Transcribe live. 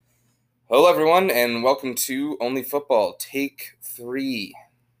Hello, everyone, and welcome to Only Football, Take 3.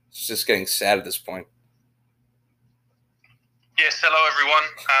 It's just getting sad at this point. Yes, hello everyone.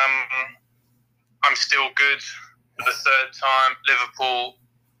 I'm still good for the third time. Liverpool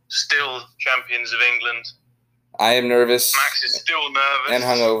still champions of England. I am nervous. Max is still nervous and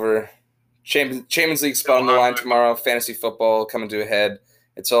hungover. Champions League spot on the line tomorrow. Fantasy football coming to a head.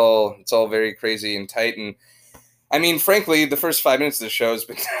 It's all very crazy and tight. And I mean, frankly, the first 5 minutes of the show has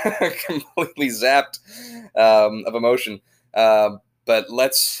been completely zapped of emotion. But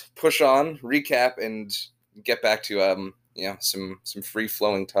let's push on, recap, and get back to some free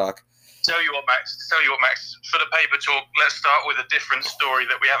flowing talk. Tell you what, Max. For the paper talk, let's start with a different story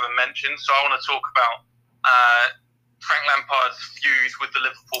that we haven't mentioned. So I want to talk about Frank Lampard's feud with the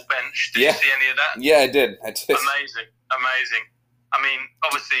Liverpool bench. Did you see any of that? Yeah, I did. Amazing. I mean,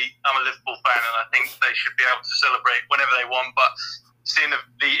 obviously, I'm a Liverpool fan, and I think they should be able to celebrate whenever they want. But seeing the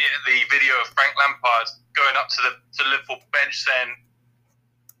video of Frank Lampard going up to the Liverpool bench saying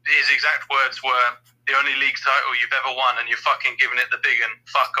his exact words were, "The only league title you've ever won, and you're fucking giving it the big un.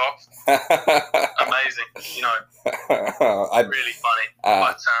 Fuck off." Amazing, really funny.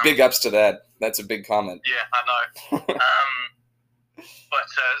 Big ups to that. That's a big comment. Yeah, I know.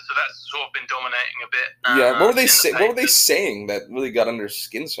 So that's sort of been dominating a bit. What were they saying that really got under his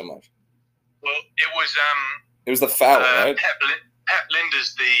skin so much? Well, it was the foul, right? Pep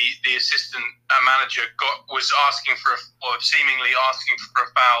Linders, the assistant manager, was seemingly asking for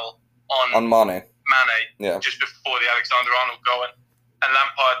a foul on Mane. Just before the Alexander-Arnold goal, and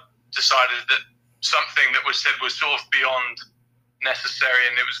Lampard decided that something that was said was sort of beyond necessary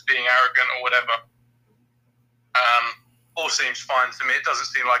and it was being arrogant or whatever. All seems fine to me. It doesn't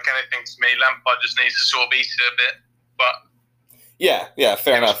seem like anything to me. Lampard just needs to sort of eat it a bit. But yeah,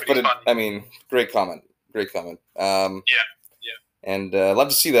 fair enough. But great comment. And love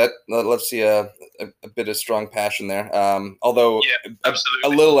to see that. Love to see a bit of strong passion there. Although a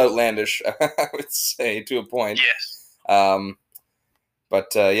little outlandish, I would say, to a point. Yes.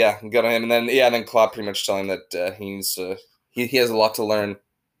 But good on him. And then Klopp pretty much telling him that he has a lot to learn.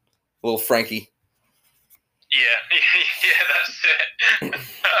 Little Frankie. Yeah, that's it.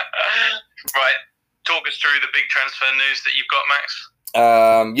 Right. Talk us through the big transfer news that you've got,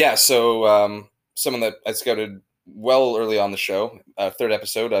 Max. So someone that I scouted well early on the show, third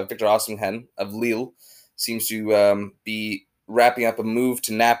episode, Victor Osimhen of Lille, seems to be wrapping up a move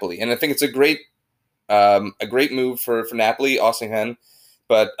to Napoli. And I think it's a great move for Napoli, Osimhen.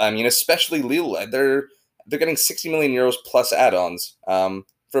 But, I mean, especially Lille, they're getting 60 million euros plus add-ons for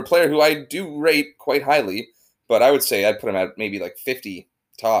a player who I do rate quite highly. But I would say I'd put him at maybe like 50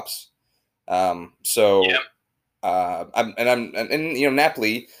 tops.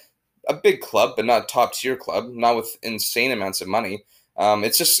 Napoli, a big club, but not a top tier club, not with insane amounts of money.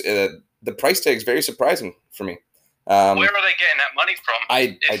 It's just the price tag is very surprising for me. Where are they getting that money from?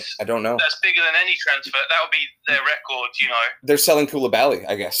 I don't know. That's bigger than any transfer. That would be their record, They're selling Koulibaly,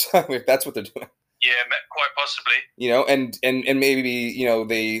 I guess. If that's what they're doing. Yeah, quite possibly. And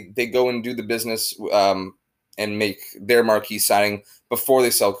maybe they go and do the business and make their marquee signing before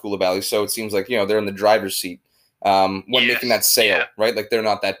they sell Koulibaly. So it seems like they're in the driver's seat when making that sale, right? Like they're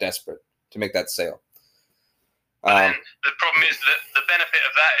not that desperate to make that sale. And the problem is that the benefit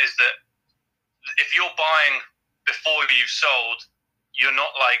of that is that if you're buying before you've sold, you haven't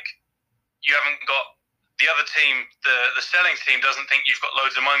got the other team. The selling team doesn't think you've got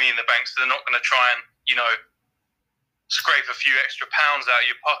loads of money in the bank, so they're not going to try and scrape a few extra pounds out of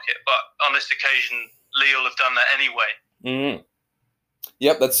your pocket. But on this occasion, Lille have done that anyway. Mm-hmm.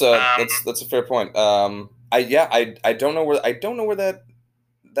 Yep, that's a fair point. I don't know where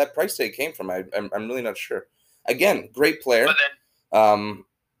that price tag came from. I'm really not sure. Again, great player. But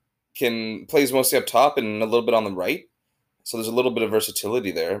then, plays mostly up top and a little bit on the right, so there's a little bit of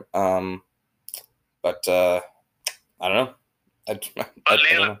versatility there. But I don't know.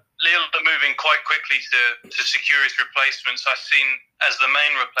 Lille are moving quite quickly to secure his replacements. I've seen as the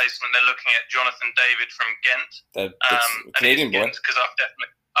main replacement they're looking at Jonathan David from Ghent. That's Canadian boy. Because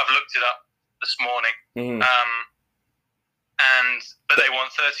I've looked it up this morning. Mm-hmm. But they want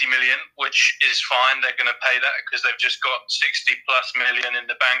 30 million, which is fine. They're going to pay that because they've just got 60+ million in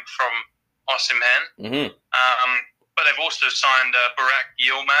the bank from Osimhen. Mm-hmm. But they've also signed Burak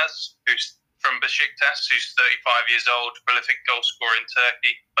Yilmaz, who's from Besiktas, who's 35 years old, prolific goal scorer in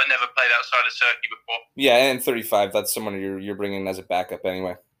Turkey, but never played outside of Turkey before. Yeah, and 35, that's someone you're bringing as a backup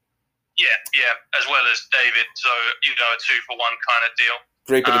anyway. Yeah, as well as David, so, a 2-for-1 kind of deal.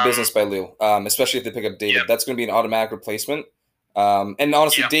 Great bit of business by Lille, especially if they pick up David. Yep. That's going to be an automatic replacement. And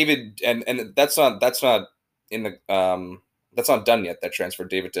honestly, Yep. David, and that's not in the that's not done yet. That transfer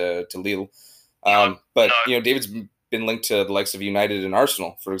David to Lille. No, But no. David's been linked to the likes of United and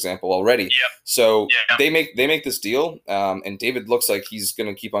Arsenal, for example, already. Yeah. So Yeah. they make this deal, and David looks like he's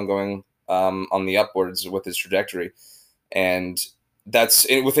going to keep on going on the upwards with his trajectory, and that's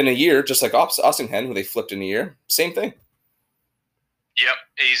within a year, just like Osimhen, who they flipped in a year. Same thing. Yep,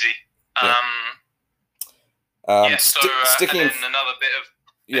 easy. Sticking and then another bit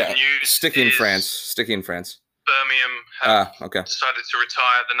of news. Sticking in France. Birmingham have okay. decided to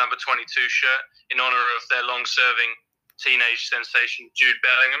retire the number 22 shirt in honor of their long-serving teenage sensation Jude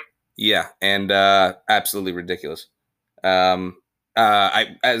Bellingham. Yeah, and absolutely ridiculous.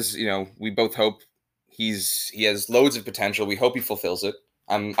 As we both hope he has loads of potential. We hope he fulfills it.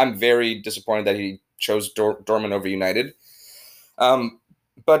 I'm very disappointed that he chose Dortmund over United.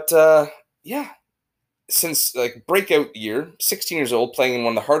 Since breakout year, 16 years old, playing in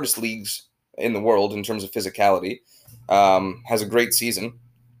one of the hardest leagues in the world in terms of physicality, has a great season.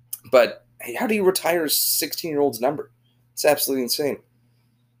 But how do you retire a 16-year-old's number? It's absolutely insane.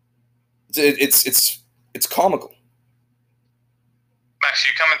 It's comical. Max,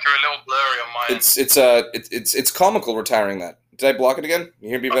 you're coming through a little blurry on my end. It's comical retiring that. Did I block it again? You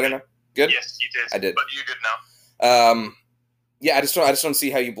hear me better now? Good? Yes, you did. I did. But you're good now. Yeah, I just don't see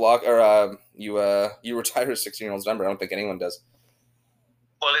how you block or you retire a 16-year-old's number. I don't think anyone does.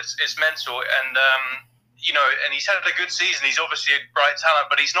 Well, it's mental, and and he's had a good season. He's obviously a bright talent,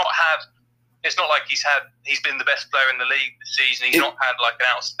 but he's not had. It's not like he's been the best player in the league this season. He's not had like an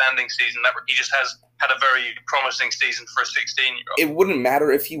outstanding season. He just has had a very promising season for a 16-year-old. It wouldn't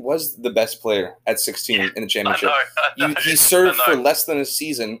matter if he was the best player at 16 in the championship. I know. He served for less than a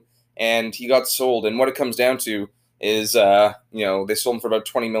season, and he got sold. And what it comes down to is, they sold him for about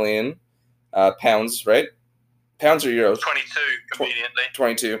 20 million pounds, right? Pounds or euros? 22, conveniently.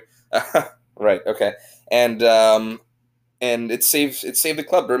 22. Right. Okay. And it saved the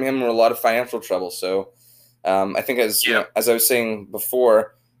club. Birmingham were in a lot of financial trouble. So I think as I was saying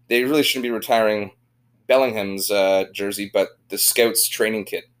before, they really shouldn't be retiring Bellingham's jersey, but the Scouts training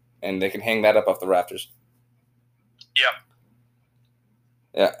kit, and they can hang that up off the rafters. Yeah.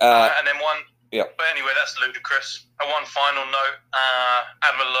 Yeah. And then one. Yeah. But anyway, that's ludicrous. One final note: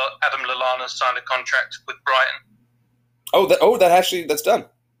 Adam Lallana signed a contract with Brighton. That's done.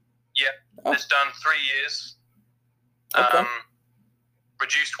 Yeah, It's done 3 years. Okay.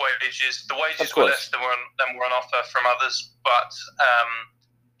 Reduced wages. The wages were less than were on offer from others, but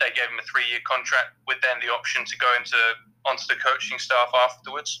they gave him a 3-year contract with then the option to go onto the coaching staff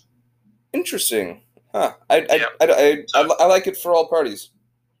afterwards. Interesting. Huh. I like it for all parties.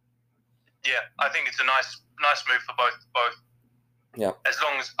 Yeah, I think it's a nice move for both. Yeah. As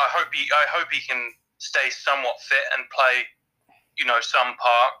long as I hope he can stay somewhat fit and play, some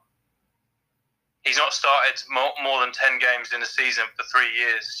part. He's not started more than 10 games in a season for 3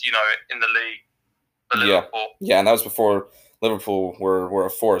 years, in the league for Liverpool. Yeah, and that was before Liverpool were a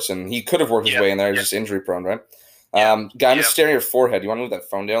force, and he could have worked his way in there. He's just injury prone, right? Guy, I'm just staring at your forehead. You want to move that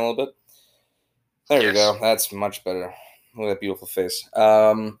phone down a little bit? There we go. That's much better. Look at that beautiful face.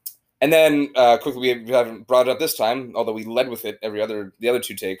 And then quickly, we haven't brought it up this time, although we led with it the other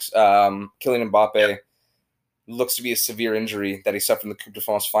two takes. Kylian Mbappe looks to be a severe injury that he suffered in the Coupe de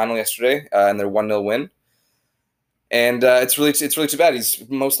France final yesterday in their 1-0 win. And it's really too bad. He's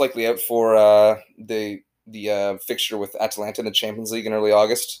most likely out for the fixture with Atalanta in the Champions League in early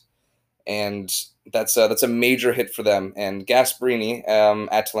August. And that's a major hit for them. And Gasperini,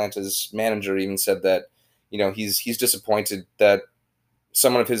 Atalanta's manager, even said that he's disappointed that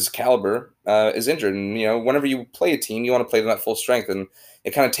someone of his caliber is injured. And whenever you play a team, you want to play them at full strength, and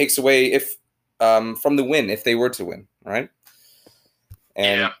it kind of takes away from the win if they were to win, right?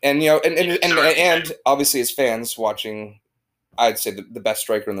 And and obviously as fans watching, I'd say the best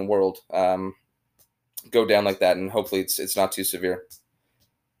striker in the world go down like that, and hopefully it's not too severe.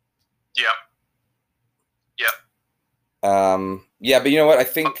 Yeah. But you know what? I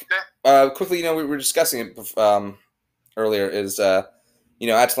think quickly, we were discussing it earlier. Is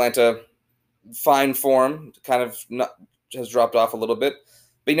Atalanta fine form kind of has dropped off a little bit,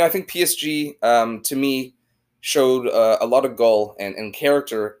 but I think PSG to me showed a lot of goal and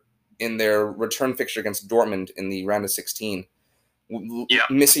character in their return fixture against Dortmund in the round of 16.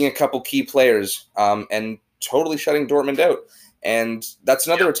 Missing a couple key players and totally shutting Dortmund out. And that's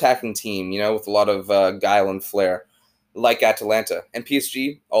another attacking team, with a lot of guile and flair, like Atalanta. And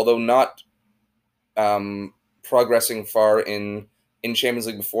PSG, although not progressing far in Champions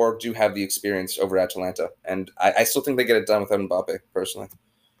League before, do have the experience over Atalanta. And I still think they get it done without Mbappe, personally.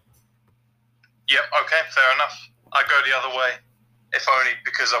 Yeah, okay, fair enough. I go the other way, if only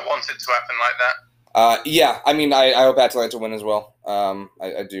because I want it to happen like that. Yeah, I mean, I hope Atalanta win as well.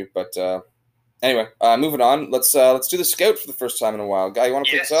 I do, but anyway, moving on. Let's do the scout for the first time in a while. Guy, you want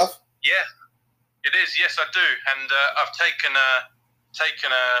to kick us off? Yeah, it is. Yes, I do, and I've taken a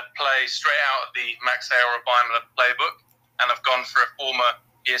play straight out of the Max Aura playbook, and I've gone for a former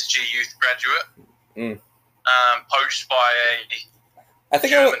PSG youth graduate, poached by a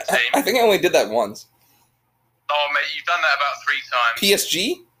German team. I think I only did that once. Oh, mate, you've done that about 3 times.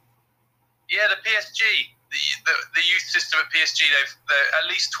 PSG? Yeah, the PSG. The youth system at PSG, they've at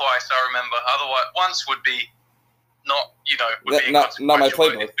least twice, I remember. Otherwise, once would be not not my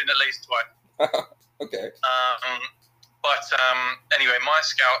playbook. It's been at least twice. Okay. Anyway, my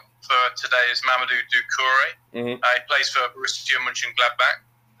scout for today is Mamadou Doucouré. Mm-hmm. He plays for Borussia Mönchengladbach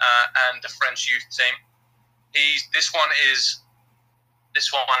and the French youth team. This one is a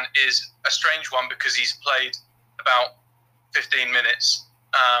strange one because he's played about 15 minutes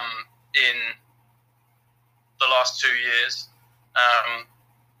in the last 2 years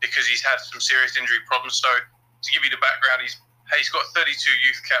because he's had some serious injury problems. So to give you the background, he's got 32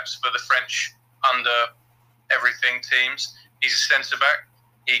 youth caps for the French under everything teams. He's a centre back.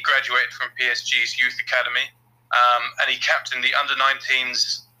 He graduated from PSG's youth academy, and he captained the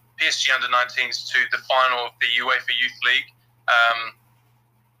PSG under-19s to the final of the UEFA Youth League,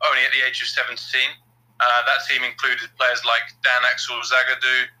 only at the age of 17. That team included players like Dan Axel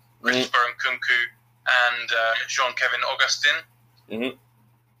Zagadou, Christopher Nkunku, and Jean-Kevin Augustin. Mm-hmm.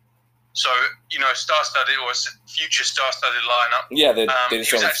 So, star-studded or future star-studded lineup. Yeah, they just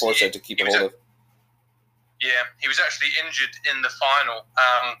don't have foresight to keep a hold of. Yeah, he was actually injured in the final,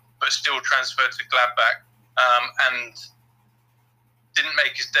 but still transferred to Gladbach, and didn't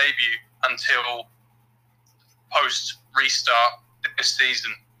make his debut until post-restart this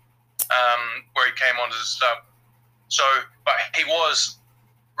season, where he came on as a sub. So, but he was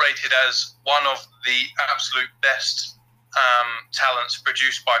rated as one of the absolute best talents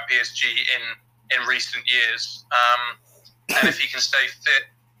produced by PSG in recent years. And if he can stay fit,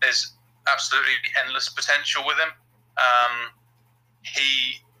 there's absolutely endless potential with him.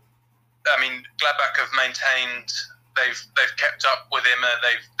 Gladbach have maintained they've kept up with him.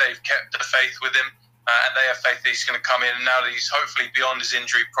 They've kept the faith with him, and they have faith that he's going to come in. And now that he's hopefully beyond his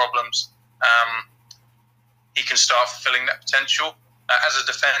injury problems, he can start fulfilling that potential. As a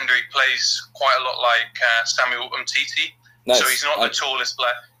defender, he plays quite a lot like Samuel Umtiti. Nice. So he's not the tallest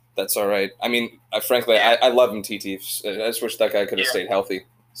player. That's all right. I mean, frankly, yeah. I love Umtiti. I just wish that guy could have stayed healthy.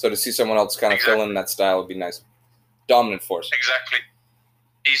 So to see someone else kind of fill in that style would be nice. Dominant force. Exactly.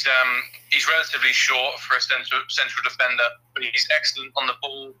 He's relatively short for a central defender, but he's excellent on the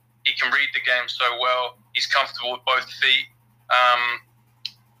ball. He can read the game so well. He's comfortable with both feet.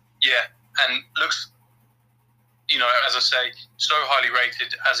 And looks, as I say, so highly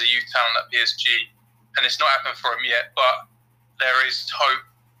rated as a youth talent at PSG. And it's not happened for him yet, but there is hope,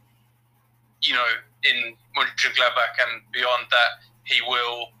 in Mönchengladbach and beyond that he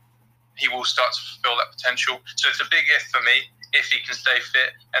will start to fulfill that potential. So it's a big if for me, if he can stay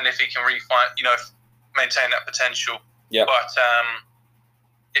fit and if he can maintain that potential. Yeah. But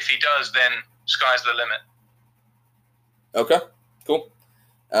if he does, then sky's the limit. Okay, cool.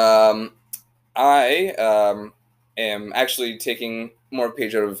 I am actually taking more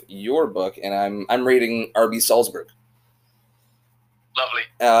page out of your book, and I'm rating RB Salzburg. Lovely.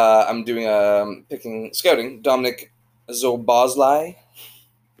 I'm doing picking scouting. Dominik Szoboszlai.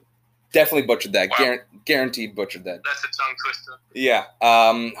 Definitely butchered that. Wow. Guaranteed butchered that. That's a tongue twister. Yeah.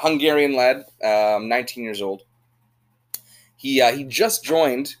 Hungarian lad, 19 years old. He just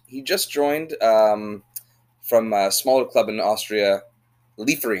joined. From a smaller club in Austria,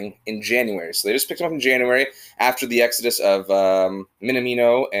 Liefering, in January. So they just picked him up in January after the exodus of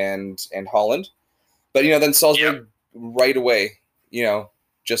Minamino and Holland. But then Salzburg right away,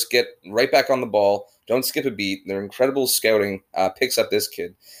 just get right back on the ball. Don't skip a beat. Their incredible scouting picks up this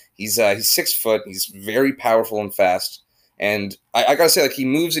kid. He's 6 foot. He's very powerful and fast. And I gotta say, he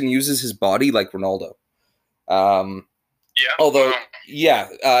moves and uses his body like Ronaldo. Although,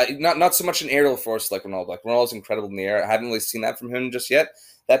 not so much an aerial force like Ronaldo. Like Ronaldo's incredible in the air. I haven't really seen that from him just yet.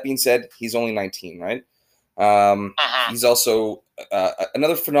 That being said, he's only 19, right? He's also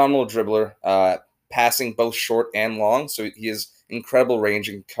another phenomenal dribbler, passing both short and long. So he has incredible range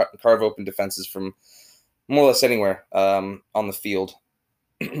and carve open defenses from more or less anywhere on the field.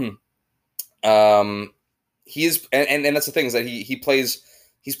 He is, and that's the thing, is that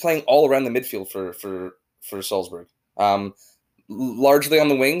he's playing all around the midfield for Salzburg. Largely on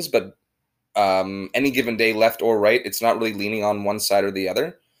the wings, but any given day, left or right, it's not really leaning on one side or the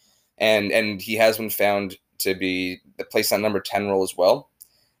other. And he has been found to be placed on number 10 role as well.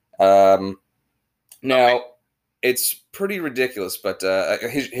 Now, it's pretty ridiculous, but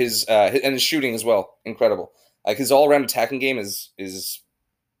his shooting as well, incredible. Like his all around attacking game is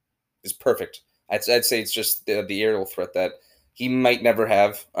perfect. I'd say it's just the aerial threat that he might never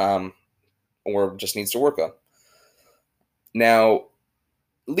have, or just needs to work on. Now,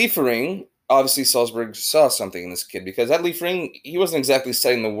 Liefering, obviously Salzburg saw something in this kid because at Liefering he wasn't exactly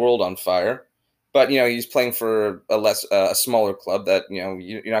setting the world on fire, but he's playing for a smaller club that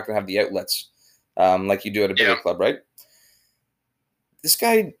you're not going to have the outlets like you do at a bigger club, right? This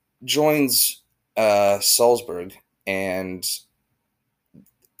guy joins Salzburg, and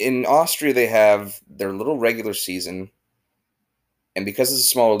in Austria they have their little regular season, and because it's a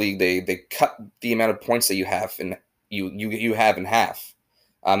smaller league, they cut the amount of points that you have in half,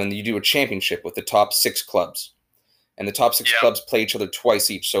 and you do a championship with the top 6 clubs, and the top 6 clubs play each other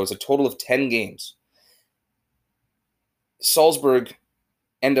twice each, so it's a total of 10 games. Salzburg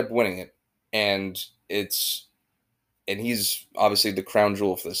end up winning it, and he's obviously the crown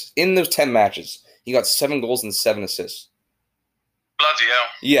jewel for this. In those 10 matches, he got 7 goals and 7 assists. Bloody hell.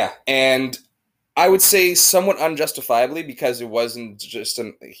 Yeah, and I would say somewhat unjustifiably because it wasn't just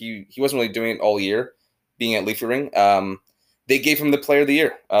he wasn't really doing it all year, being at Liefering. They gave him the Player of the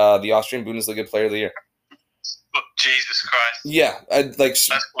Year, the Austrian Bundesliga Player of the Year. Oh, Jesus Christ! Yeah, that's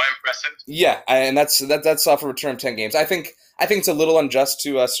quite impressive. Yeah, and that's off a return of 10 games. I think it's a little unjust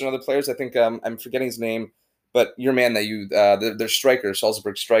to certain other players. I think I'm forgetting his name, but your man that their striker,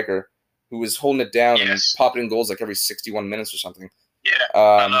 Salzburg striker, who was holding it down and popping in goals like every 61 minutes or something. Yeah,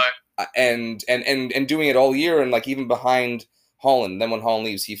 I know. And doing it all year, and like even behind Holland. Then when Holland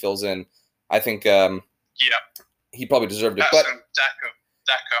leaves, he fills in. I think he probably deserved it. But Daka.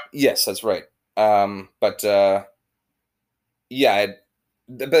 Yes, that's right. But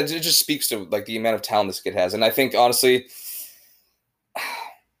it just speaks to like the amount of talent this kid has, and I think honestly,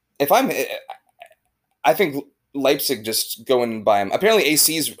 I think Leipzig just go in and buy him. Apparently,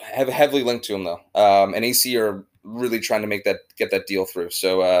 AC's have heavily linked to him though, and AC are really trying to get that deal through.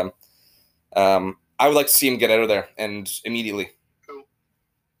 So I would like to see him get out of there and immediately. Cool.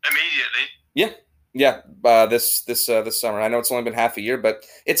 Immediately. Yeah. This summer. I know it's only been half a year, but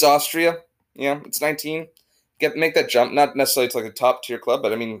it's Austria. It's 19. Make that jump. Not necessarily to like a top tier club,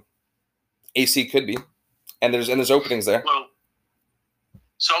 but I mean, AC could be, and there's openings there. Well,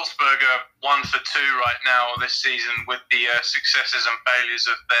 Salzburg are 1 for 2 right now this season with the successes and failures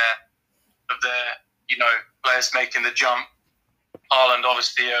of their players making the jump. Haaland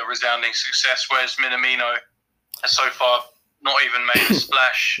obviously a resounding success, whereas Minamino has so far not even made a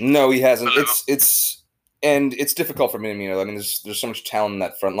splash. No, he hasn't. It's difficult for Minamino. I mean, there's so much talent in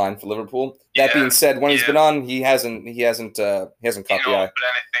that front line for Liverpool. That being said, when he's been on, he hasn't caught the eye. But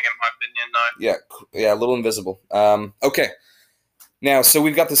anything, in my opinion, no. Yeah, a little invisible. Okay. Now, so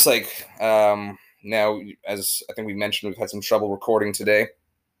we've got this now, as I think we mentioned, we've had some trouble recording today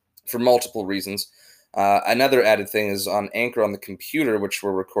for multiple reasons. Another added thing is on Anchor on the computer, which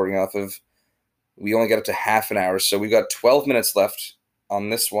we're recording off of. We only got up to half an hour, so we've got 12 minutes left on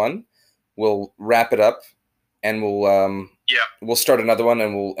this one. We'll wrap it up, and we'll start another one,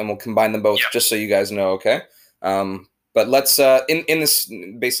 and we'll combine them both just so you guys know, okay? But let's in this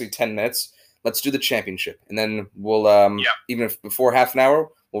basically 10 minutes, let's do the championship, and then we'll even if before half an hour,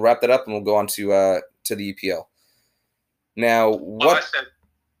 we'll wrap that up, and we'll go on to the EPL. Now,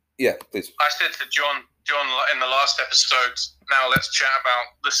 please. I said to John in the last episode, now let's chat about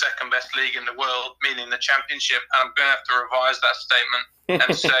the second best league in the world, meaning the championship. And I'm going to have to revise that statement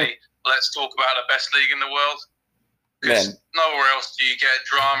and say, let's talk about the best league in the world. Because nowhere else do you get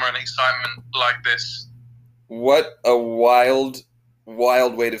drama and excitement like this. What a wild,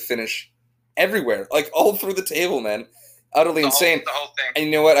 wild way to finish everywhere. Like all through the table, man. Utterly insane. The whole thing. And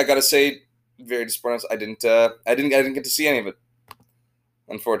you know what? I got to say, very disappointed. I didn't get to see any of it,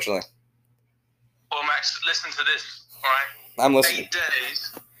 unfortunately. Well, Max, listen to this, all right? I'm listening. 8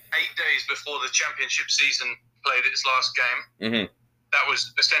 days before the championship season played its last game, that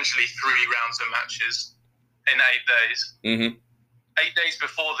was essentially 3 rounds of matches in 8 days. 8 days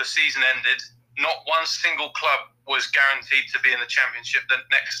before the season ended, not one single club was guaranteed to be in the championship the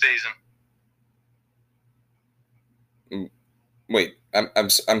next season. Wait,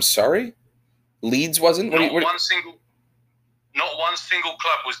 I'm sorry? Leeds wasn't? Not one single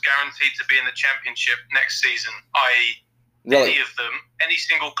club was guaranteed to be in the championship next season, i.e., really? any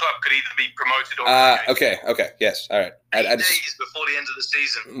single club could either be promoted or relegated. Okay, yes, all right. 8 days before the end of the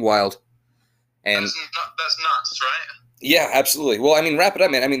season. Wild. And that's nuts, right? Yeah, absolutely. Well, I mean, wrap it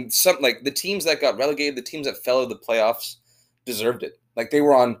up, man. I mean, the teams that got relegated, the teams that fell out of the playoffs deserved it. Like, they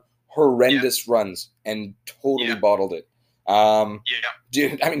were on horrendous runs and totally bottled it. Yeah. Do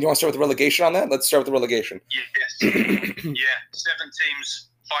you want to start with the relegation on that? Let's start with the relegation. Yes. Yeah. 7 teams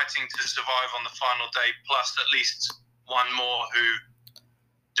fighting to survive on the final day, plus at least one more who,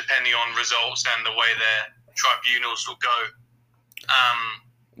 depending on results and the way their tribunals will go,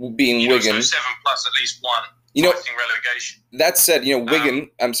 being Wigan. So 7 plus at least one fighting relegation. That said, Wigan,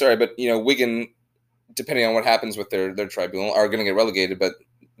 I'm sorry, but, Wigan, depending on what happens with their tribunal, are going to get relegated, but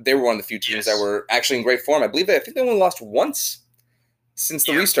they were one of the few teams that were actually in great form. I think they only lost once since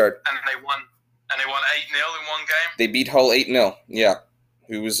the restart. And they won 8-0 in one game. They beat Hull 8-0. Yeah.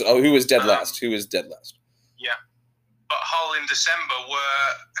 Who was dead last? Who was dead last? Yeah. But Hull in December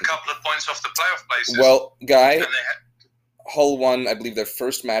were a couple of points off the playoff places. Well, Guy, Hull won, I believe, their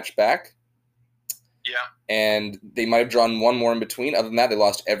first match back. Yeah. And they might have drawn one more in between. Other than that, they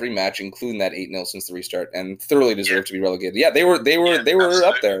lost every match, including that 8-0 since the restart, and thoroughly deserved to be relegated. Yeah, they were absolutely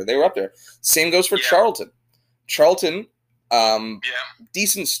up there. They were up there. Same goes for Charlton. Charlton,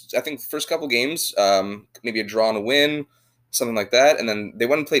 decent, I think, first couple games, maybe a draw and a win, something like that. And then they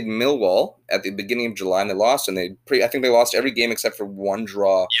went and played Millwall at the beginning of July, and they lost. And I think they lost every game except for one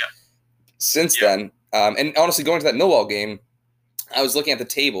draw since then. And honestly, going to that Millwall game, I was looking at the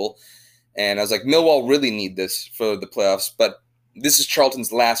table, and I was like, Millwall really need this for the playoffs, but this is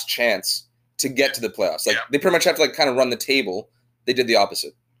Charlton's last chance to get to the playoffs. Like they pretty much have to kind of run the table. They did the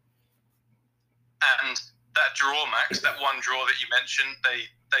opposite. And that draw, Max, that one draw that you mentioned,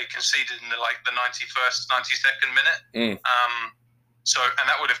 they conceded in the 91st, 92nd minute. And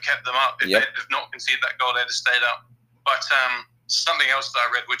that would have kept them up. If they'd have not conceded that goal, they'd have stayed up. But something else that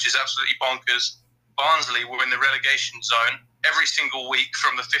I read, which is absolutely bonkers, Barnsley were in the relegation zone every single week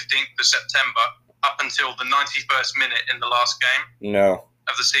from the 15th of September up until the 91st minute in the last game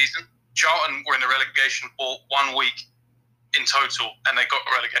of the season. Charlton were in the relegation for 1 week in total, and they got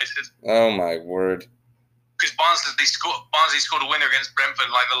relegated. Oh, my word. Because Barnsley scored a winner against Brentford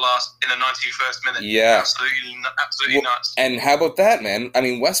in the 91st minute. Yeah. Absolutely nuts. And how about that, man? I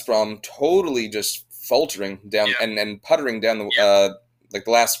mean, West Brom totally just faltering down and puttering down the the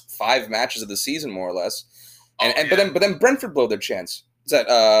last 5 matches of the season, more or less. But then Brentford blew their chance. Is that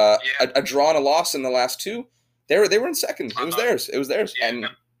a draw and a loss in the last 2? They were in second. It was theirs. Yeah. And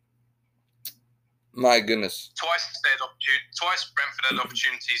my goodness. Twice Brentford had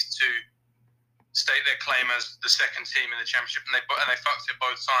opportunities to state their claim as the second team in the championship, and they fucked it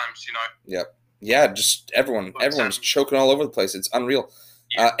both times. Yep. Yeah. Just everyone's choking all over the place. It's unreal.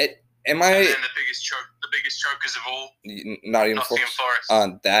 Yeah. And then the biggest chokers of all, Nottingham Forest.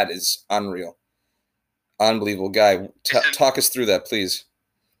 That is unreal. Unbelievable. Guy, talk us through that, please.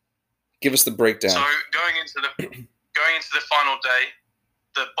 Give us the breakdown. So going into the final day,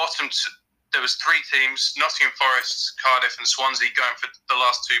 the bottom there was 3 teams: Nottingham Forest, Cardiff, and Swansea, going for the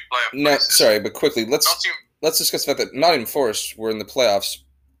last 2 playoff places. No, sorry, but quickly let's discuss the fact that Nottingham Forest were in the playoffs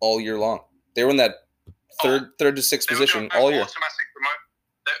all year long. They were in that third to 6th position all year.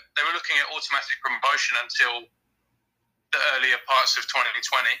 They were looking at automatic promotion until the earlier parts of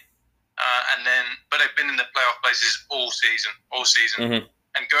 2020. But they've been in the playoff places all season. Mm-hmm.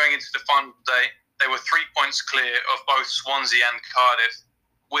 And going into the final day, they were 3 points clear of both Swansea and Cardiff,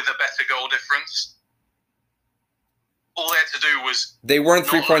 with a better goal difference. All they had to do was they weren't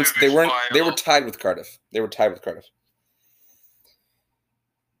 3 points. They were tied with Cardiff. Oh, they were tied with Cardiff,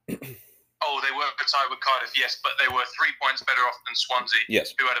 yes, but they were 3 points better off than Swansea,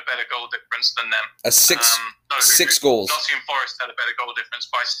 who had a better goal difference than them. Six goals. Nottingham Forest had a better goal difference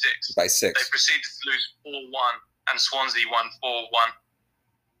by 6. They proceeded to lose 4-1, and Swansea won 4-1.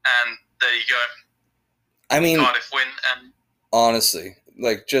 And there you go. I mean, Cardiff win, and honestly,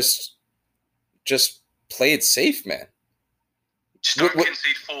 just play it safe, man. Just don't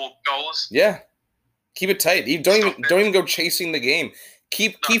concede 4 goals. Yeah, keep it tight. Don't even go chasing the game.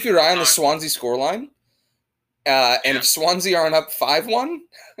 Keep your eye on the Swansea scoreline. And if Swansea aren't up 5-1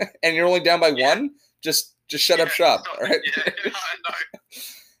 and you're only down by 1, just shut up shop. All right. Yeah, I know.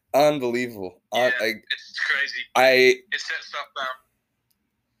 Unbelievable. Yeah, it's crazy.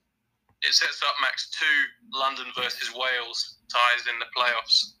 It sets up Max 2 London versus Wales ties in the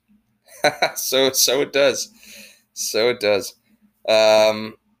playoffs. So it does.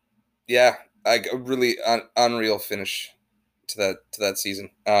 Yeah, a really unreal finish to that season.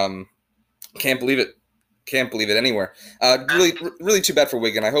 Can't believe it anywhere. Really too bad for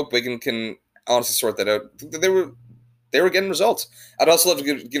Wigan. I hope Wigan can honestly sort that out. They were getting results. I'd also love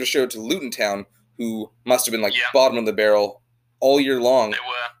to give a shout out to Luton Town, who must have been bottom of the barrel all year long. They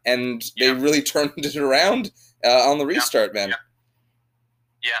were. And they really turned it around on the restart, man.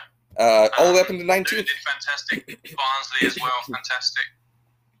 Yeah. All the way up into 19th. Did fantastic. Barnsley as well, fantastic.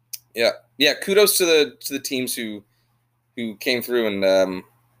 Yeah. Kudos to the teams who who came through and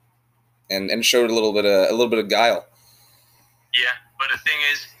showed a little bit of guile. Yeah, but the thing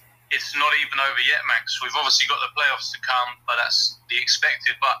is, it's not even over yet, Max. We've obviously got the playoffs to come, but that's the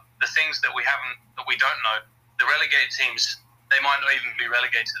expected. But the things that we don't know, the relegated teams, they might not even be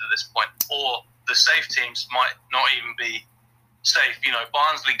relegated at this point, or the safe teams might not even be safe. You know,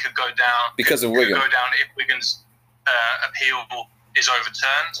 Barnsley could go down because of Wigan. Could go down if Wigan's appeal is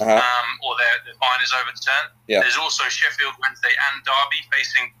overturned, or their fine is overturned. Yeah. There's also Sheffield Wednesday and Derby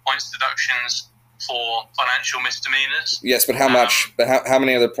facing points deductions for financial misdemeanors. Yes, but how much? But how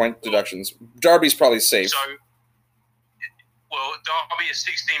many other point deductions? Derby's probably safe. So, well, Derby is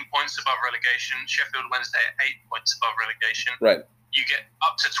 16 points above relegation. Sheffield Wednesday at 8 points above relegation. Right. You get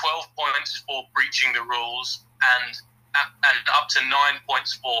up to 12 points for breaching the rules, and up to 9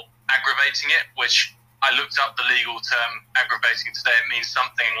 points for aggravating it. Which I looked up the legal term aggravating today. It means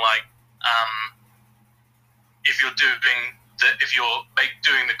something like if you're doing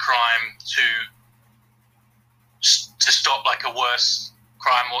the crime to stop like a worse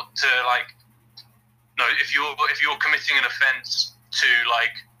crime, or to like, no, if you're committing an offence to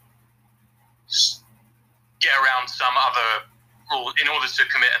like get around some other rule in order to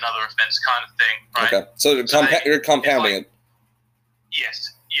commit another offence, kind of thing, right? Okay, so you're compounding it.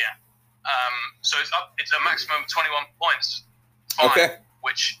 Yes, yeah. So it's a maximum of 21 points fine, okay,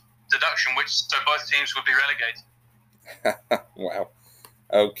 which so both teams would be relegated. Wow.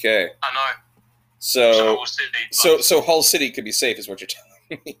 Okay. I know. So Hull City. So Hull City could be safe, is what you're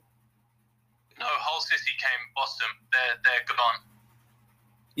telling me. No, Hull City came bottom. They're gone.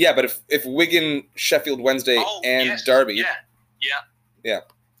 Yeah, but if Wigan, Sheffield Wednesday, and Derby. Yeah.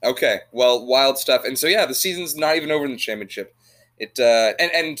 Okay. Well, wild stuff. And so the season's not even over in the championship. It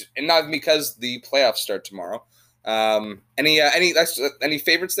and not even because the playoffs start tomorrow. Any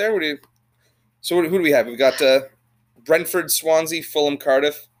favorites there? Who do we have? We've got Brentford, Swansea, Fulham,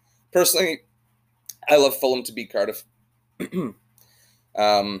 Cardiff. Personally, I love Fulham to beat Cardiff. And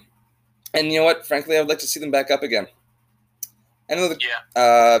you know what? Frankly, I would like to see them back up again. I know that.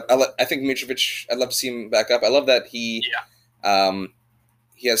 I think Mitrovic. I'd love to see him back up. I love that he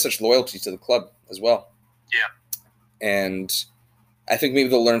has such loyalty to the club as well. Yeah. And I think maybe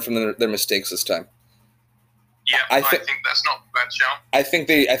they'll learn from their mistakes this time. Yeah, I think that's not a bad shout. I think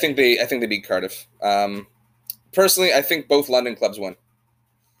they beat Cardiff. Personally, I think both London clubs win.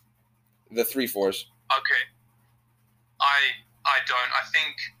 The 3-4s. Okay. I don't. I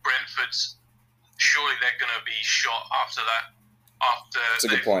think Brentford's surely they're going to be shot after that. That's a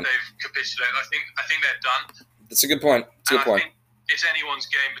good point. They've capitulated. I think they're done. That's a good point. I think it's anyone's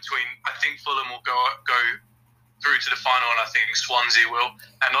game between. I think Fulham will go through to the final, and I think Swansea will.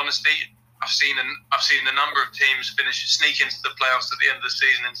 And honestly, I've seen a number of teams sneak into the playoffs at the end of the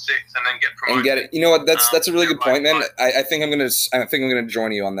season in 6th and then get promoted. And get it. You know what? That's a really good point, man. I think I'm gonna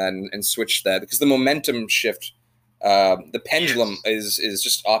join you on that and switch that because the momentum shift, the pendulum is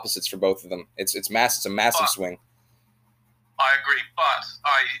just opposites for both of them. It's a massive swing. I agree, but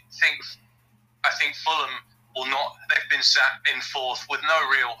I think Fulham will not. They've been sat in 4th with no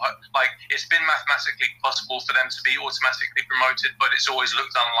real like. It's been mathematically possible for them to be automatically promoted, but it's always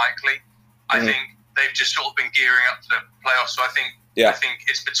looked unlikely. I think they've just sort of been gearing up to playoffs. So I think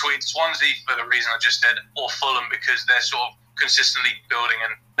it's between Swansea for the reason I just said, or Fulham because they're sort of consistently building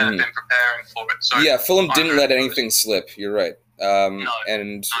and have been preparing for it. So Fulham didn't let anything slip. You're right.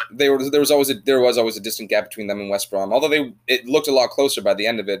 There was always a distant gap between them and West Brom. Although it looked a lot closer by the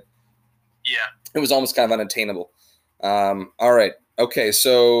end of it. Yeah, it was almost kind of unattainable. All right. Okay.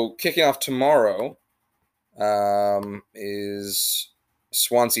 So kicking off tomorrow is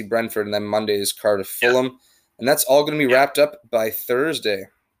Swansea, Brentford, and then Monday is Cardiff, Fulham, and that's all going to be wrapped up by Thursday,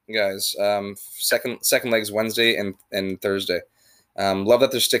 guys. Second leg's Wednesday and Thursday. Love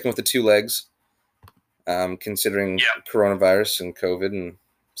that they're sticking with the 2 legs, considering coronavirus and COVID and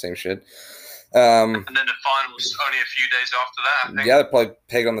same shit. And then the finals only a few days after that, I think. Yeah, they'll probably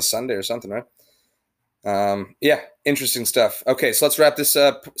peg on the Sunday or something, right? Interesting stuff. Okay, so let's wrap this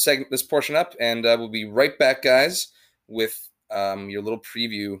this portion up, and we'll be right back, guys, with your little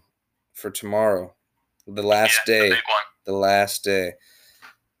preview for tomorrow, the last day. The big one. The last day.